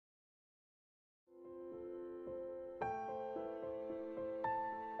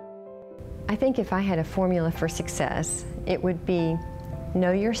I think if I had a formula for success, it would be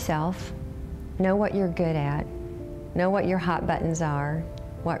know yourself, know what you're good at, know what your hot buttons are,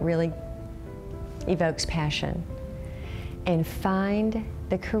 what really evokes passion, and find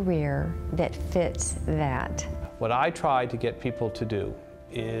the career that fits that. What I try to get people to do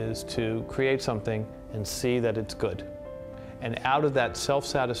is to create something and see that it's good. And out of that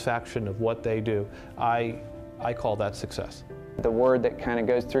self-satisfaction of what they do, I call that success. The word that kind of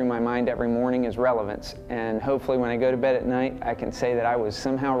goes through my mind every morning is relevance, and hopefully when I go to bed at night I can say that I was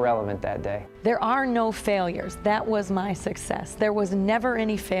somehow relevant that day. There are no failures. That was my success. There was never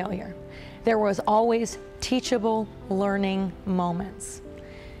any failure. There was always teachable learning moments.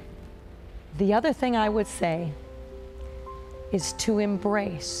 The other thing I would say is to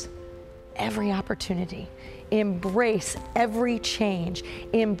embrace every opportunity, embrace every change,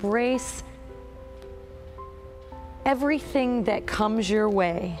 embrace everything that comes your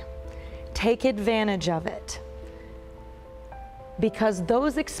way. Take advantage of it, because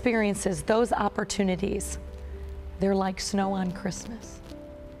those experiences, those opportunities, they're like snow on Christmas.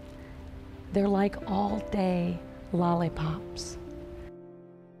 They're like all-day lollipops.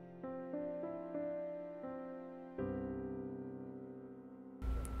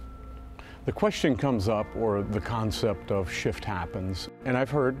 The question comes up, or the concept of shift happens, and I've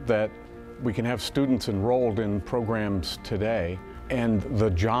heard that we can have students enrolled in programs today and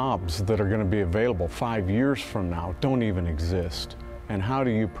the jobs that are going to be available 5 years from now don't even exist. And how do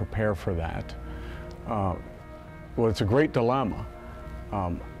you prepare for that? Well, it's a great dilemma,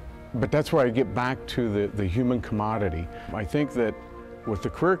 but that's where I get back to the human commodity. I think that with the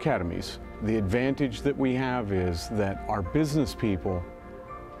Career Academies, the advantage that we have is that our business people,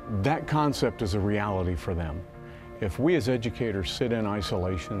 that concept is a reality for them. If we as educators sit in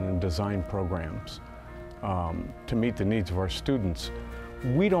isolation and design programs to meet the needs of our students,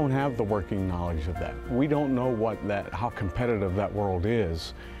 we don't have the working knowledge of that. We don't know how competitive that world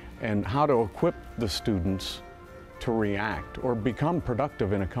is and how to equip the students to react or become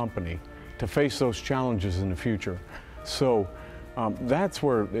productive in a company to face those challenges in the future. So that's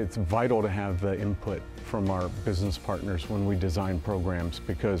where it's vital to have the input from our business partners when we design programs,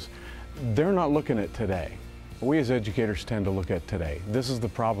 because they're not looking at today. We as educators tend to look at today. This is the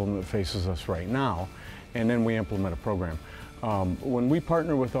problem that faces us right now, and then we implement a program. When we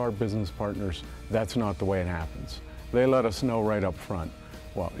partner with our business partners, that's not the way it happens. They let us know right up front,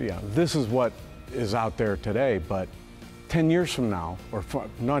 well, yeah, this is what is out there today, but 10 years from now, or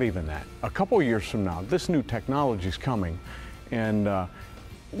not even that, a couple years from now, this new technology is coming, and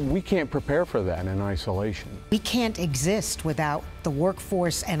we can't prepare for that in isolation. We can't exist without the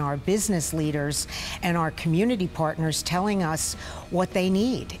workforce and our business leaders and our community partners telling us what they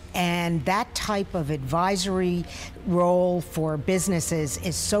need. And that type of advisory role for businesses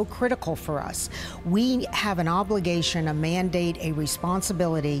is so critical for us. We have an obligation, a mandate, a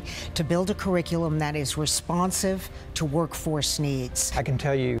responsibility to build a curriculum that is responsive to workforce needs. I can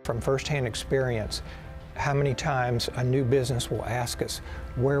tell you from firsthand experience how many times a new business will ask us,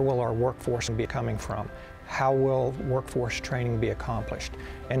 where will our workforce be coming from? How will workforce training be accomplished?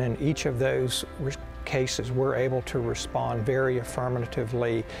 And in each of those cases, we're able to respond very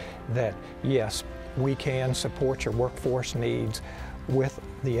affirmatively that, yes, we can support your workforce needs with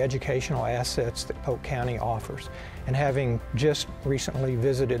the educational assets that Polk County offers. And having just recently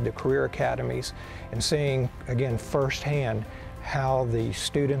visited the Career Academies and seeing, again, firsthand how the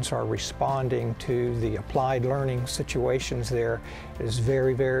students are responding to the applied learning situations there is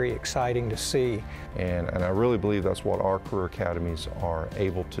very, very exciting to see. And I really believe that's what our Career Academies are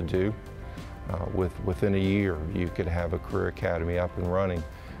able to do. Within a year, you could have a Career Academy up and running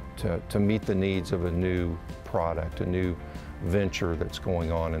to meet the needs of a new product, a new venture that's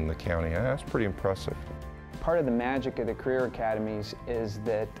going on in the county. And that's pretty impressive. Part of the magic of the Career Academies is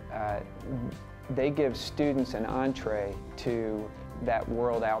that they give students an entree to that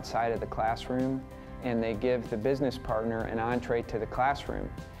world outside of the classroom, and they give the business partner an entree to the classroom.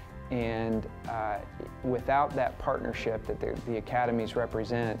 And without that partnership that the academies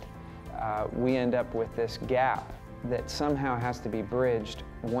represent, we end up with this gap that somehow has to be bridged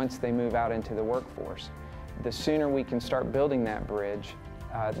once they move out into the workforce. The sooner we can start building that bridge,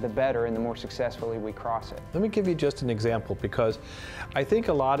 the better and the more successfully we cross it. Let me give you just an example, because I think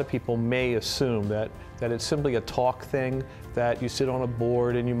a lot of people may assume that it's simply a talk thing, that you sit on a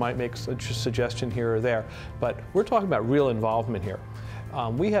board and you might make a suggestion here or there, but we're talking about real involvement here.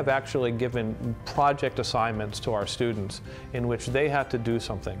 We have actually given project assignments to our students in which they have to do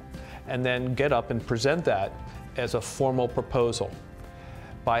something and then get up and present that as a formal proposal.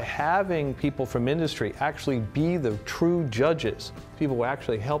 by having people from industry actually be the true judges, people who are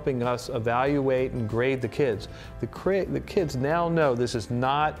actually helping us evaluate and grade the kids, the kids now know this is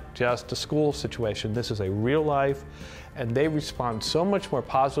not just a school situation, this is a real life, and they respond so much more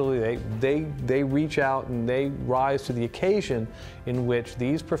positively. They reach out and they rise to the occasion in which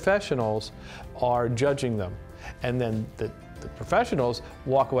these professionals are judging them. And then the professionals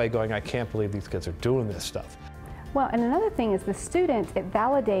walk away going, I can't believe these kids are doing this stuff. Well, and another thing is the students, it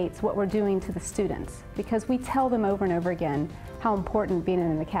validates what we're doing to the students, because we tell them over and over again how important being in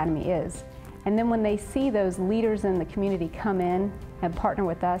an academy is. And then when they see those leaders in the community come in and partner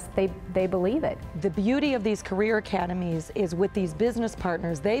with us, they believe it. The beauty of these career academies is with these business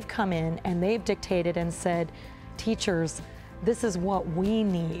partners, they've come in and they've dictated and said, teachers, this is what we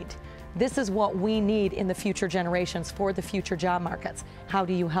need. This is what we need in the future generations for the future job markets. How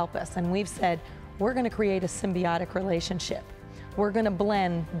do you help us? And we've said, we're going to create a symbiotic relationship. We're going to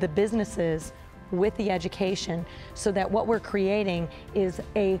blend the businesses with the education so that what we're creating is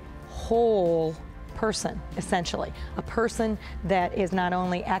a whole person, essentially. A person that is not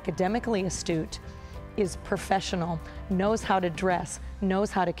only academically astute, is professional, knows how to dress,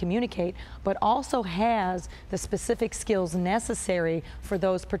 knows how to communicate, but also has the specific skills necessary for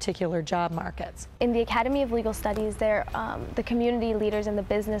those particular job markets. In the Academy of Legal Studies, the community leaders and the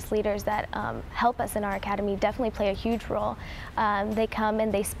business leaders that help us in our academy definitely play a huge role. They come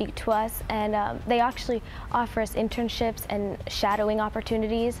and they speak to us, and they actually offer us internships and shadowing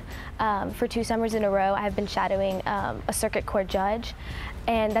opportunities. For 2 summers in a row, I've been shadowing a circuit court judge,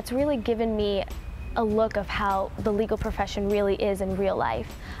 and that's really given me a look of how the legal profession really is in real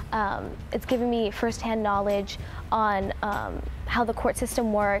life. It's given me firsthand knowledge on how the court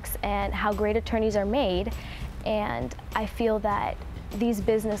system works and how great attorneys are made, and I feel that these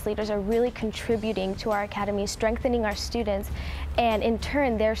business leaders are really contributing to our academy, strengthening our students, and in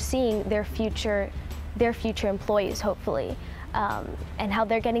turn they're seeing their future employees, hopefully, and how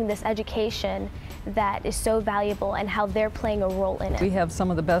they're getting this education that is so valuable and how they're playing a role in it. We have some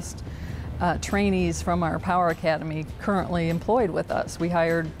of the best trainees from our Power Academy currently employed with us. We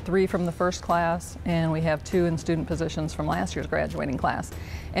hired 3 from the first class, and we have 2 in student positions from last year's graduating class.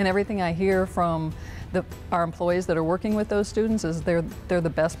 And everything I hear from our employees that are working with those students is they're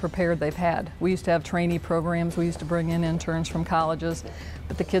the best prepared they've had. We used to have trainee programs, we used to bring in interns from colleges,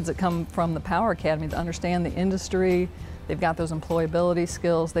 but the kids that come from the Power Academy that understand the industry, they've got those employability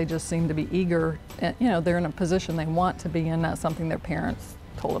skills, they just seem to be eager, and, you know, they're in a position they want to be in, not something their parents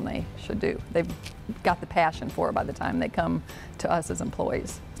told them they should do. They've got the passion for it by the time they come to us as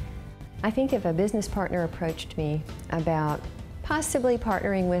employees. I think if a business partner approached me about possibly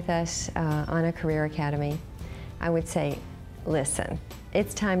partnering with us on a career academy, I would say, listen,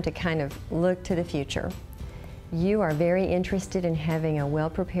 it's time to kind of look to the future. You are very interested in having a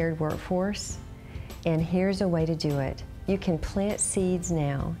well-prepared workforce, and here's a way to do it. You can plant seeds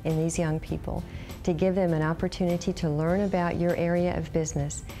now in these young people to give them an opportunity to learn about your area of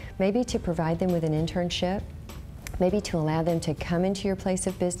business, maybe to provide them with an internship, maybe to allow them to come into your place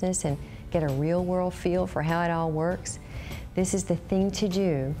of business and get a real world feel for how it all works. This is the thing to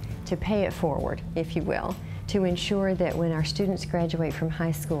do to pay it forward, if you will, to ensure that when our students graduate from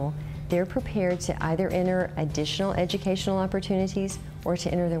high school, they're prepared to either enter additional educational opportunities or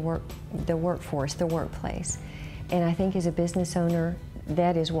to enter the workforce, the workplace. And I think as a business owner,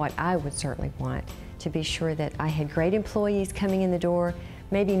 that is what I would certainly want, to be sure that I had great employees coming in the door,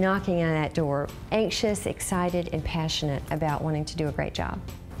 maybe knocking on that door, anxious, excited, and passionate about wanting to do a great job.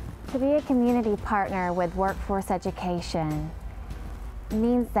 To be a community partner with workforce education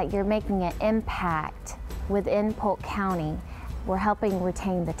means that you're making an impact within Polk County. We're helping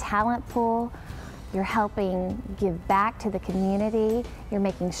retain the talent pool, you're helping give back to the community, you're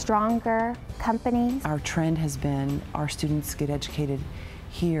making stronger companies. Our trend has been our students get educated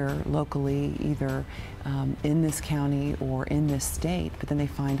here locally, either in this county or in this state, but then they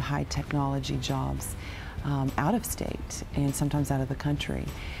find high technology jobs out of state and sometimes out of the country.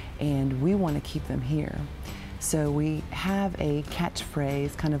 And we want to keep them here. So we have a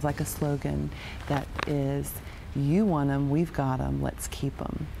catchphrase, kind of like a slogan, that is, you want them, we've got them, let's keep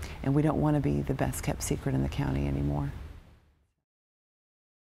them. And we don't want to be the best kept secret in the county anymore.